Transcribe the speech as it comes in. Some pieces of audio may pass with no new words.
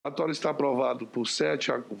O relatório está aprovado por 7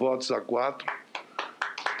 votos a 4.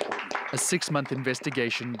 A 6-month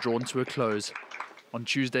investigation drawn to a close. On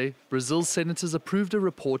Tuesday, Brazil's senators approved a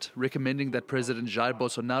report recommending that President Jair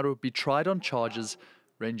Bolsonaro be tried on charges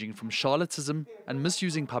ranging from charlatanism and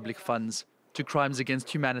misusing public funds to crimes against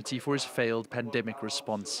humanity for his failed pandemic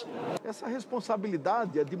response. Essa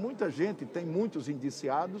responsabilidade é de muita gente, tem muitos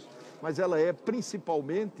indiciados, mas ela é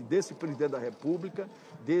principalmente desse presidente da República,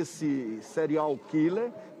 desse serial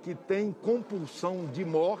killer que tem compulsão de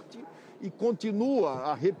morte e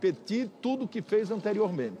continua a repetir tudo o que fez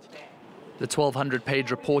anteriormente. The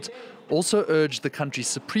 1,200-page report also urged the country's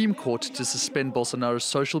Supreme Court to suspend Bolsonaro's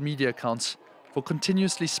social media accounts for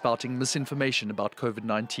continuously spouting misinformation about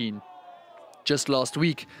COVID-19. Just last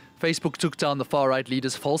week, Facebook took down the far-right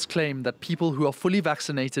leader's false claim that people who are fully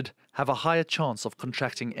vaccinated have a higher chance of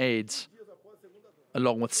contracting AIDS.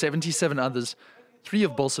 Along with 77 others, 3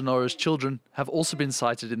 of Bolsonaro's children have also been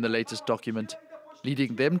cited in the latest document,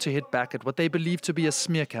 leading them to hit back at what they believe to be a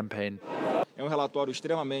smear campaign. É relatório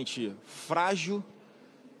extremamente frágil,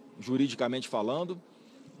 juridicamente falando,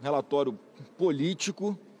 relatório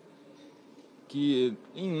político que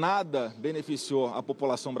em nada beneficiou a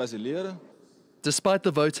população brasileira. Despite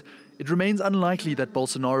the vote, it remains unlikely that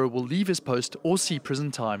Bolsonaro will leave his post or see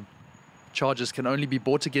prison time. Charges can only be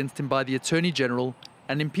brought against him by the Attorney General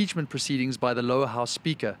and impeachment proceedings by the lower house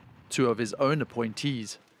speaker, 2 of his own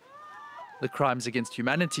appointees. The crimes against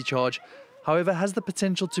humanity charge, however, has the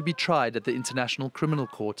potential to be tried at the International Criminal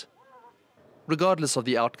Court. Regardless of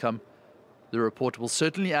the outcome, the report will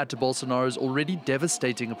certainly add to Bolsonaro's already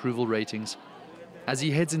devastating approval ratings as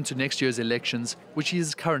he heads into next year's elections, which he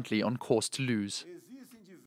is currently on course to lose.